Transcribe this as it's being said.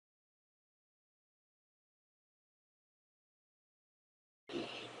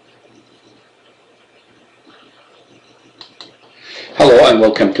Hello and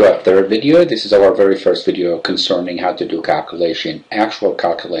welcome to our third video. This is our very first video concerning how to do actual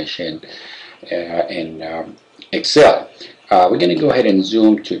calculation in Excel. We're going to go ahead and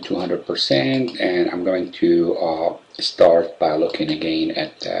zoom to 200%, and I'm going to start by looking again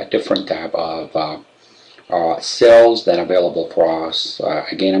at different type of cells that are available for us.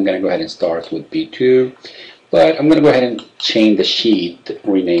 Again, I'm going to go ahead and start with B2, but I'm going to go ahead and change the sheet,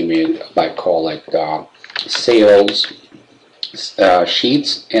 rename it by call it sales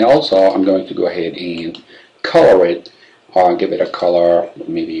sheets, and also I'm going to go ahead and color it, give it a color,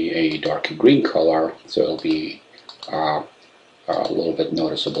 maybe a dark green color, so it'll be a little bit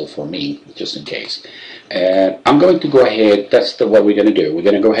noticeable for me, just in case. And I'm going to go ahead, that's what we're going to do. We're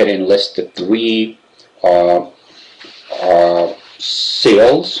going to go ahead and list the three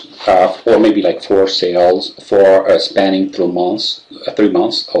sales, or maybe like 4 sales for spanning through months, 3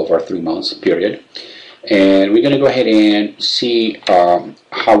 months, over 3 months period. And we're going to go ahead and see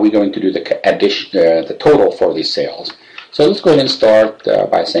how we're going to do the addition, the total for these sales. So let's go ahead and start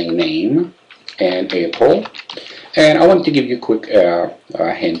by saying name and April. And I want to give you a quick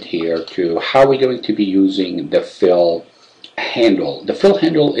hint here to how we're going to be using the fill handle. The fill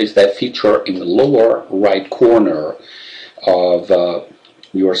handle is that feature in the lower right corner of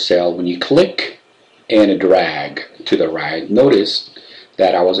your cell. When you click and drag to the right, notice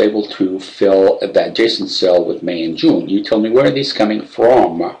that I was able to fill the adjacent cell with May and June. You tell me where this is coming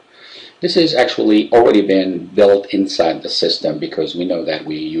from. This is actually already been built inside the system, because we know that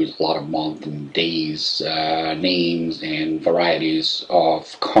we use a lot of month and days, names, and varieties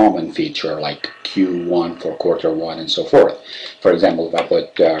of common feature like Q1 for quarter 1 and so forth. For example, if I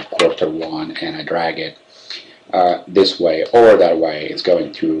put quarter 1 and I drag it this way or that way, it's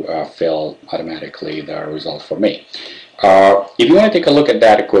going to fill automatically the result for me. If you want to take a look at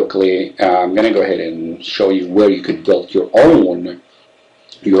that quickly, I'm going to go ahead and show you where you could build your own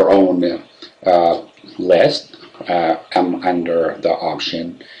list. I'm under the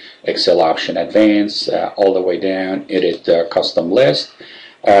option, Excel option advanced, all the way down, edit custom list.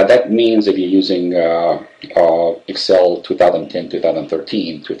 That means if you're using Excel 2010,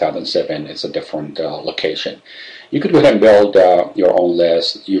 2013, 2007, it's a different location. You could go ahead and build your own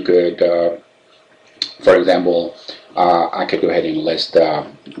list. You could, for example, I could go ahead and list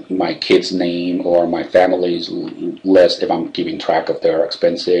my kid's name or my family's list if I'm keeping track of their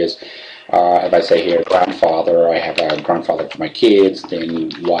expenses. If I say here grandfather, I have a grandfather for my kids,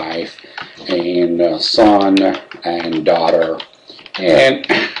 then wife and son and daughter, and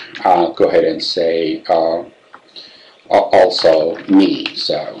I'll go ahead and say also me.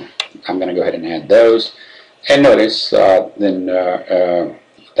 So I'm going to go ahead and add those, and notice then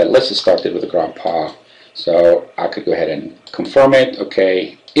that list is started with grandpa. So I could go ahead and confirm it.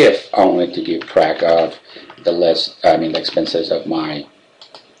 Okay, if I wanted to keep track of the list, the expenses of my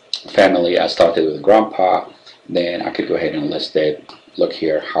family, I started with grandpa, then I could go ahead and list it. Look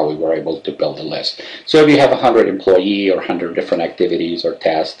here how we were able to build a list. So if you have 100 employee or 100 different activities or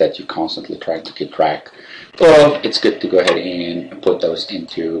tasks that you constantly try to keep track of, it's good to go ahead and put those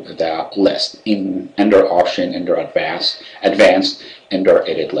into the list under option, under advanced, under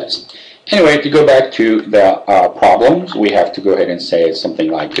edit list. Anyway, to go back to the problems, we have to go ahead and say something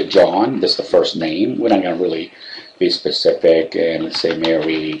like John. This is the first name. We're not going to really be specific, and let's say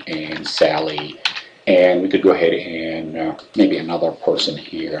Mary and Sally. And we could go ahead and maybe another person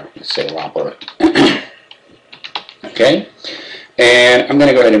here, let's say Robert. Okay, and I'm going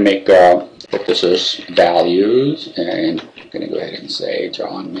to go ahead and make that this is values, and I'm going to go ahead and say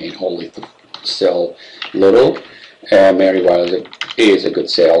John made only sell little. Mary is a good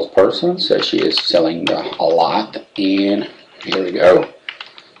salesperson, so she is selling a lot, and here we go.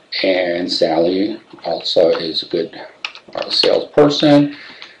 And Sally also is a good salesperson,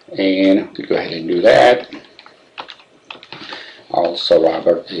 and we could go ahead and do that. Also,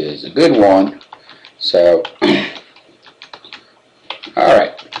 Robert is a good one. So, all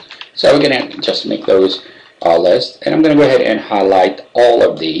right. So we're going to just make those lists, and I'm going to go ahead and highlight all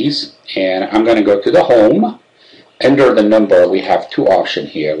of these, and I'm going to go to the home. Under the number, we have 2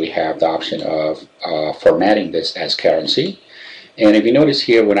 options here. We have the option of formatting this as currency. And if you notice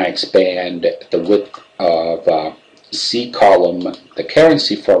here, when I expand the width of C column, the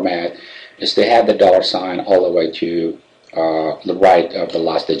currency format is to have the $ all the way to the right of the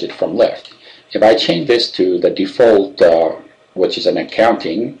last digit from left. If I change this to the default, which is an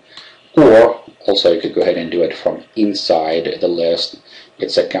accounting, or also you could go ahead and do it from inside the list,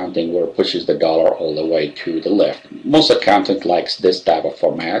 it's accounting where it pushes the dollar all the way to the left. Most accountant likes this type of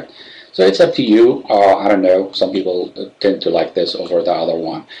format, so it's up to you. I don't know, some people tend to like this over the other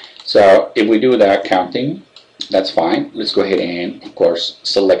one. So if we do the accounting, That's fine. Let's go ahead and, of course,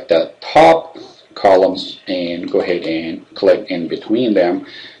 select the top columns and go ahead and click in between them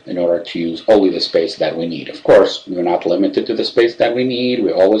in order to use only the space that we need. Of course, we're not limited to the space that we need.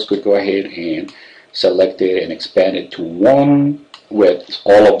 We always could go ahead and select it and expand it to one width.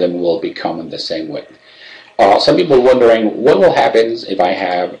 All of them will become in the same width. Some people are wondering what will happen if I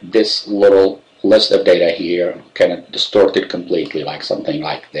have this little list of data here kind of distorted completely, like something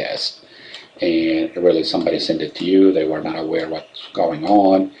like this. And really somebody sent it to you, they were not aware what's going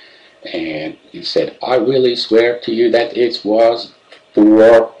on, and you said, I really swear to you that it was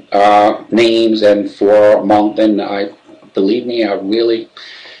 4 names and 4 months, and I believe me, I really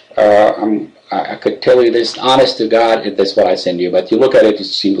I could tell you this, honest to God, if this is what I send you, but you look at it, it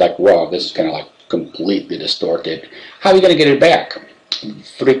seems like, wow, this is kind of like completely distorted. How are you going to get it back?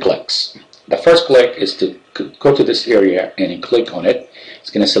 3 clicks. The first click is to go to this area and you click on it. It's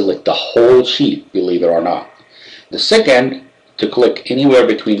going to select the whole sheet, believe it or not. The second, to click anywhere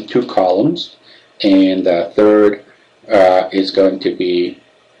between 2 columns. And the third is going to be,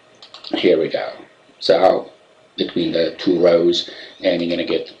 here we go. So between the 2 rows, and you're going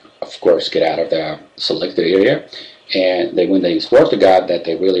to get, of course, get out of the selected area. And they, when they swore to God that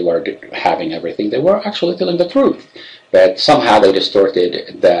they really were having everything, they were actually telling the truth. But somehow they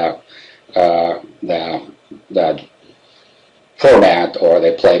distorted the format, or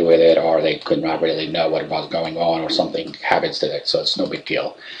they played with it, or they could not really know what was going on, or something happens to it, so it's no big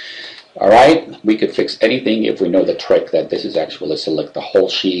deal. Alright, we could fix anything if we know the trick that this is actually select the whole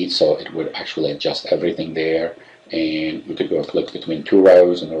sheet, so it would actually adjust everything there. And we could go click between 2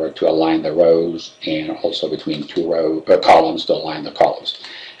 rows in order to align the rows, and also between 2 columns to align the columns.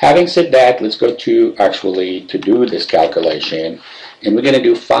 Having said that, let's go to actually to do this calculation, and we're going to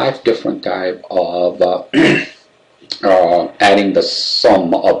do 5 different type of adding the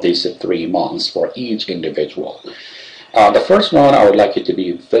sum of these 3 months for each individual. The first one, I would like you to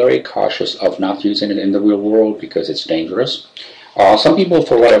be very cautious of not using it in the real world because it's dangerous. Some people,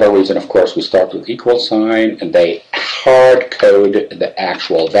 for whatever reason, of course, we start with equal sign and they hard code the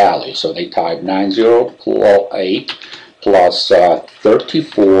actual value. So they type 908 plus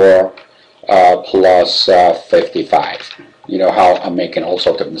 34 plus 55. You know how I'm making all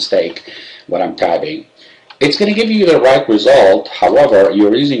sorts of mistake when I'm typing. It's going to give you the right result. However,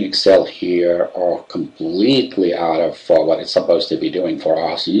 you're using Excel here or completely out of what it's supposed to be doing for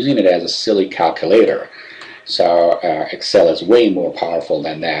us, using it as a silly calculator. So Excel is way more powerful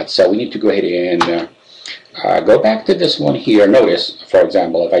than that. So we need to go ahead and go back to this one here. Notice, for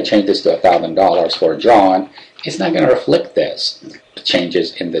example, if I change this to $1,000 for John, it's not going to reflect this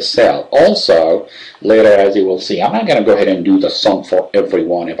changes in this cell. Also, later, as you will see, I'm not going to go ahead and do the sum for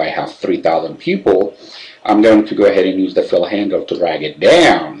everyone if I have 3,000 people. I'm going to go ahead and use the fill handle to drag it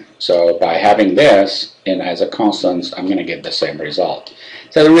down. So by having this and as a constant, I'm going to get the same result.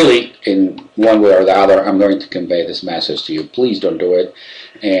 So really, in one way or the other, I'm going to convey this message to you. Please don't do it,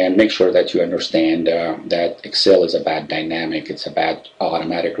 and make sure that you understand that Excel is about dynamic. It's about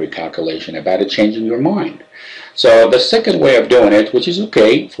automatic recalculation, about it changing your mind. So the second way of doing it, which is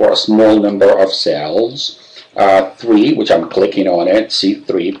okay for a small number of cells, 3, which I'm clicking on it,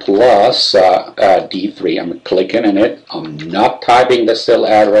 C3 plus D3, I'm clicking on it. I'm not typing the cell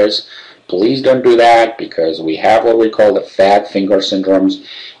address. Please don't do that because we have what we call the fat finger syndromes,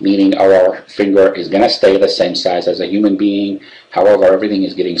 meaning our finger is going to stay the same size as a human being. However, everything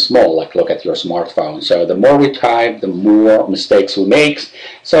is getting small, like look at your smartphone. So the more we type, the more mistakes we make.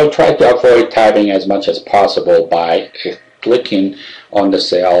 So try to avoid typing as much as possible by clicking on the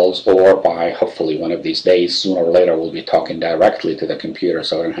cells, or by hopefully one of these days, sooner or later, we'll be talking directly to the computer,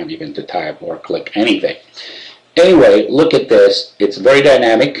 so I don't have even to type or click anything. Anyway, look at this. It's very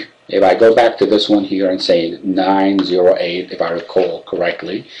dynamic. If I go back to this one here and say 908, if I recall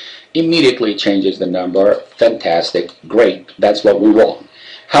correctly, immediately changes the number. Fantastic, great, that's what we want.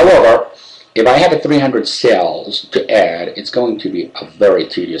 However, if I have 300 cells to add, it's going to be a very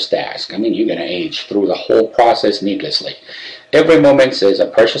tedious task. I mean, you're going to age through the whole process needlessly. Every moment is a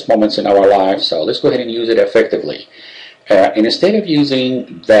precious moment in our lives, so let's go ahead and use it effectively. And instead of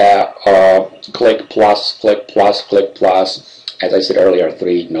using the click plus, as I said earlier,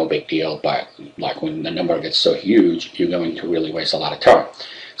 3, no big deal, but like when the number gets so huge, you're going to really waste a lot of time.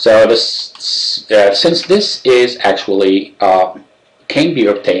 So this, since this is actually can be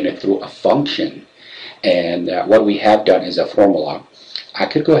obtained through a function, and what we have done is a formula, I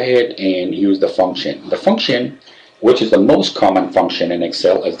could go ahead and use the function. The function, which is the most common function in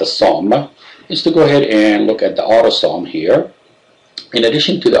Excel, is the sum, is to go ahead and look at the Autosum here. In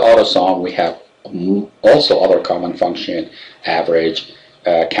addition to the Autosum, we have also other common function, average,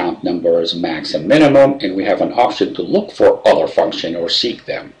 count numbers, max and minimum, and we have an option to look for other function or seek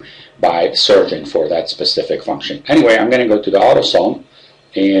them by searching for that specific function. Anyway, I'm going to go to the Autosum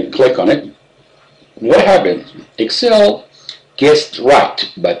and click on it. What happens? Excel guessed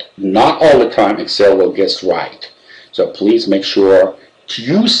right, but not all the time Excel will guess right. So please make sure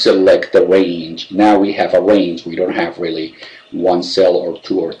you select the range. Now we have a range. We don't have really one cell or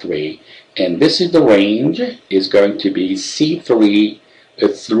two or three. And this is the range. Is going to be C3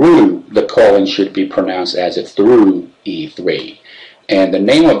 through, the colon should be pronounced as a through E3. And the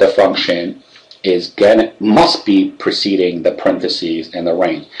name of the function is must be preceding the parentheses and the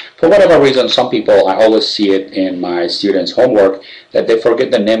range. For whatever reason, some people, I always see it in my students' homework, that they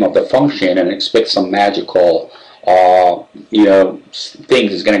forget the name of the function and expect some magical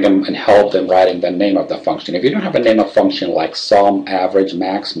things is going to come and help them writing the name of the function. If you don't have a name of function like sum, average,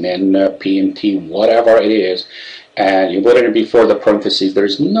 max, min, p and t, whatever it is, and you put it before the parentheses,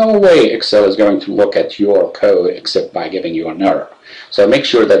 there's no way Excel is going to look at your code except by giving you an error. So make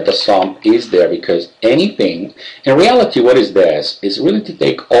sure that the sum is there, because anything, in reality what is this, is really to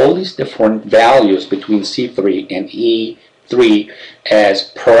take all these different values between C3 and E3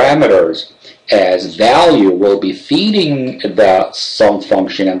 as parameters, as value, will be feeding the sum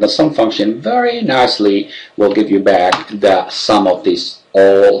function, and the sum function very nicely will give you back the sum of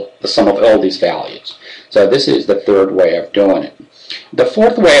all these values. So this is the third way of doing it. The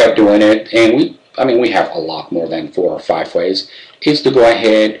fourth way of doing it, and we have a lot more than 4 or 5 ways, is to go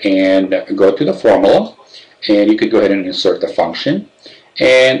ahead and go to the formula, and you could go ahead and insert the function.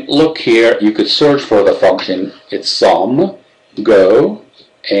 And look here, you could search for the function, it's sum, go,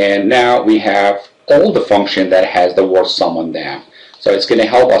 and now we have all the function that has the word sum on them. So it's going to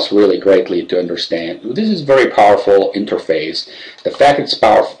help us really greatly to understand. This is very powerful interface. The fact it's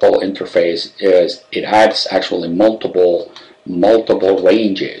powerful interface is it adds actually multiple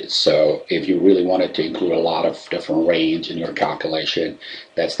ranges. So if you really wanted to include a lot of different range in your calculation,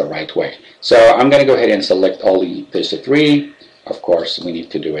 that's the right way. So I'm going to go ahead and select only this 3. Of course, we need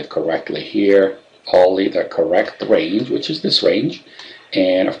to do it correctly here. Only the correct range, which is this range.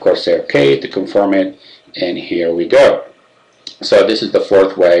 And of course say OK to confirm it, and here we go. So this is the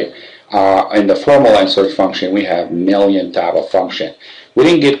fourth way. In the formula and search function, we have million type of function. We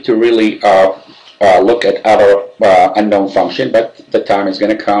didn't get to really look at other unknown function, but the time is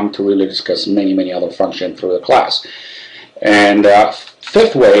going to come to really discuss many other functions through the class. And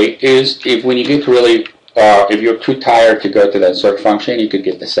fifth way is when you get to really, if you're too tired to go to the search function, you could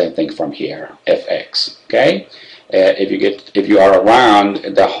get the same thing from here, fx. Okay. If you are around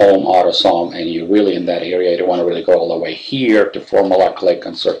the home Autosum and you're really in that area, you don't want to really go all the way here to formula, click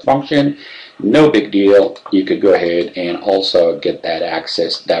on search function, no big deal. You could go ahead and also get that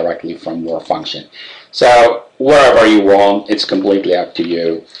access directly from your function. So wherever you want, it's completely up to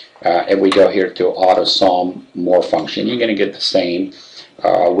you. If we go here to Autosum, more function, you're going to get the same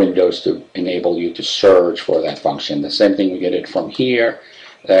windows to enable you to search for that function. The same thing, we get it from here.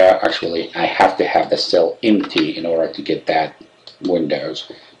 Actually, I have to have the cell empty in order to get that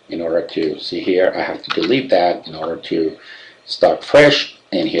windows. In order to see here, I have to delete that in order to start fresh,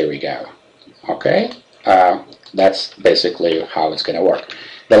 and here we go. Okay, that's basically how it's going to work.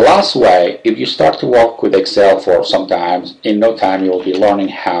 The last way, if you start to work with Excel for some time, in no time you will be learning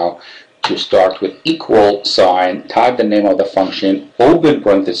how to start with equal sign, type the name of the function, open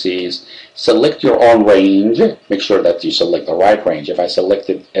parentheses, select your own range, make sure that you select the right range. If I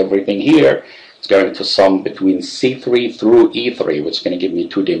selected everything here, it's going to sum between C3 through E3, which is going to give me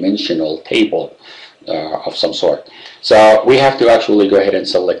two-dimensional table of some sort. So we have to actually go ahead and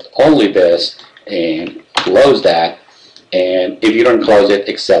select only this and close that. And if you don't close it,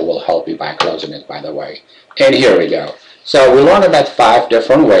 Excel will help you by closing it, by the way. And here we go. So we learned about 5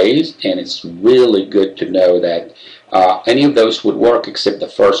 different ways, and it's really good to know that any of those would work except the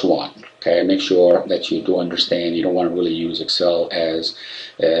first one. Okay, make sure that you do understand you don't want to really use Excel as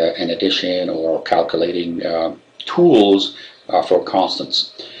an addition or calculating tools for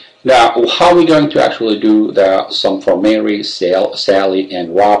constants. Now, how are we going to actually do the sum for Mary, Sally,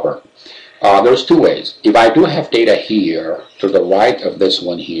 and Robert? There's 2 ways. If I do have data here, to the right of this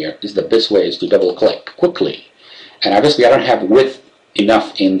one here, is the best way is to double click quickly. And obviously I don't have width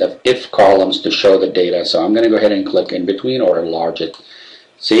enough in the if columns to show the data, so I'm going to go ahead and click in between or enlarge it.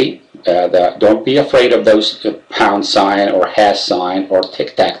 See, don't be afraid of those pound sign or hash sign or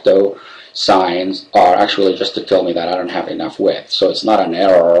tic-tac-toe signs are actually just to tell me that I don't have enough width. So it's not an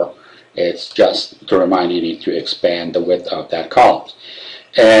error, it's just to remind you need to expand the width of that column.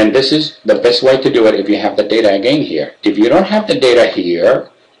 And this is the best way to do it if you have the data again here. If you don't have the data here,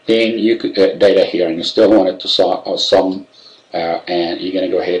 then you could data here and you still want it to sum and you're going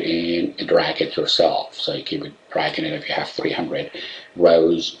to go ahead and drag it yourself. So you keep dragging it if you have 300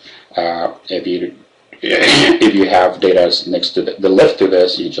 rows. If you if you have data next to the left to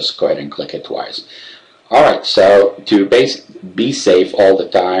this, you just go ahead and click it twice. All right, so to be safe all the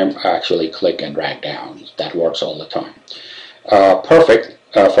time, actually click and drag down. That works all the time. Perfect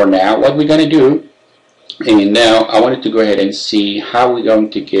for now. What we're going to do, and now I wanted to go ahead and see how we're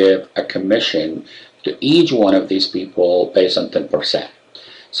going to give a commission to each one of these people based on 10%.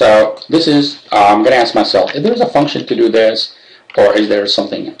 So this is, I'm going to ask myself, if there's a function to do this, or is there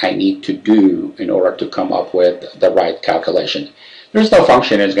something I need to do in order to come up with the right calculation? There's no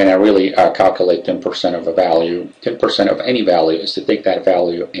function that's going to really calculate 10% of a value. 10% of any value is to take that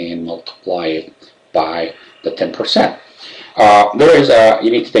value and multiply it by the 10%.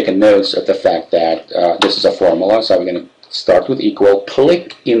 You need to take a note of the fact that this is a formula, so we're going to start with equal,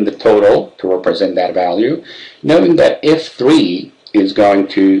 click in the total to represent that value, knowing that if 3 is going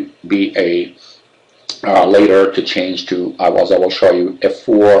to be a later to change to, as I will show you,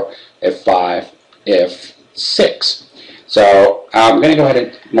 F4, F5, F6. So I'm going to go ahead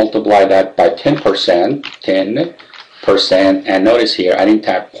and multiply that by 10%, 10%, and notice here I didn't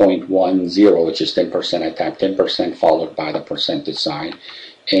type 0.10, which is 10%. I typed 10% followed by the percentage sign,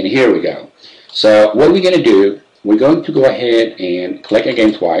 and here we go. So what we're going to do, we're going to go ahead and click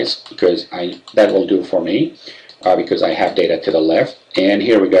again twice, because that will do for me, because I have data to the left, and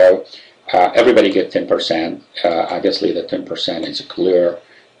here we go. Everybody get 10%. Obviously the 10% is clear,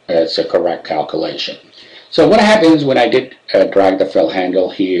 it's a correct calculation. So what happens when I did drag the fill handle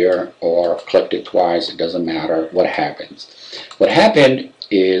here or clicked it twice, it doesn't matter what happens. What happened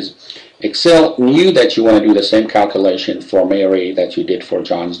is Excel knew that you want to do the same calculation for Mary that you did for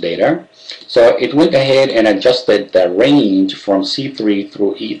John's data. So it went ahead and adjusted the range from C3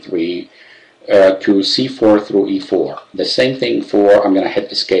 through E3 to C4 through E4. The same thing for, I'm going to hit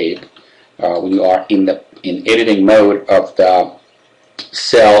escape. When you are in editing mode of the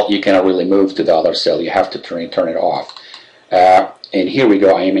cell, you cannot really move to the other cell. You have to turn it off. And here we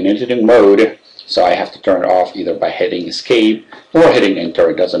go. I am in editing mode, so I have to turn it off either by hitting escape or hitting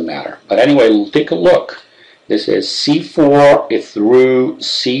enter. It doesn't matter. But anyway, we'll take a look. This is C4 through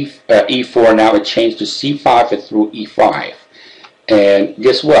E4. Now it changed to C5 through E5. And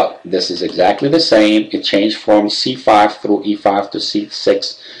guess what? This is exactly the same. It changed from C5 through E5 to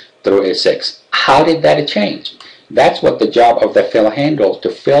C6 through A6. How did that change? That's what the job of the fill handle, to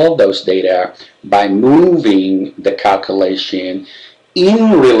fill those data by moving the calculation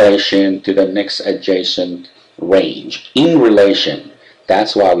in relation to the next adjacent range. In relation.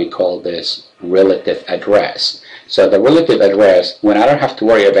 That's why we call this relative address. So the relative address, when I don't have to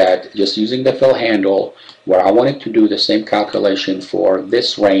worry about just using the fill handle, where I wanted to do the same calculation for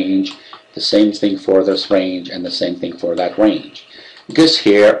this range, the same thing for this range, and the same thing for that range. Because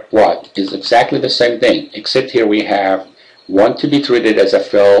here, what is exactly the same thing, except here we have one to be treated as a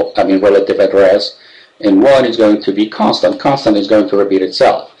relative address, and one is going to be constant. Constant is going to repeat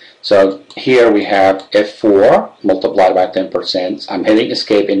itself. So here we have F4 multiplied by 10%. I'm hitting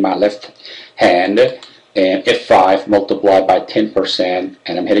escape in my left hand, and F5 multiplied by 10%,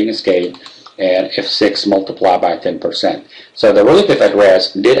 and I'm hitting escape, and F6 multiplied by 10%. So the relative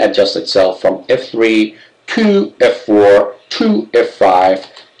address did adjust itself from F3 to F4 to F5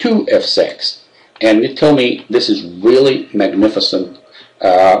 to F6. And you tell me this is really magnificent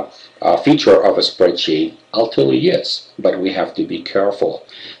feature of a spreadsheet. I'll tell you yes, but we have to be careful.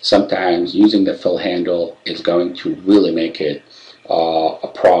 Sometimes using the fill handle is going to really make it a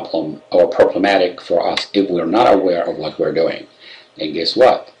problem or problematic for us if we're not aware of what we're doing. And guess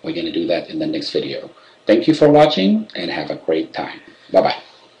what? We're going to do that in the next video. Thank you for watching and have a great time. Bye-bye.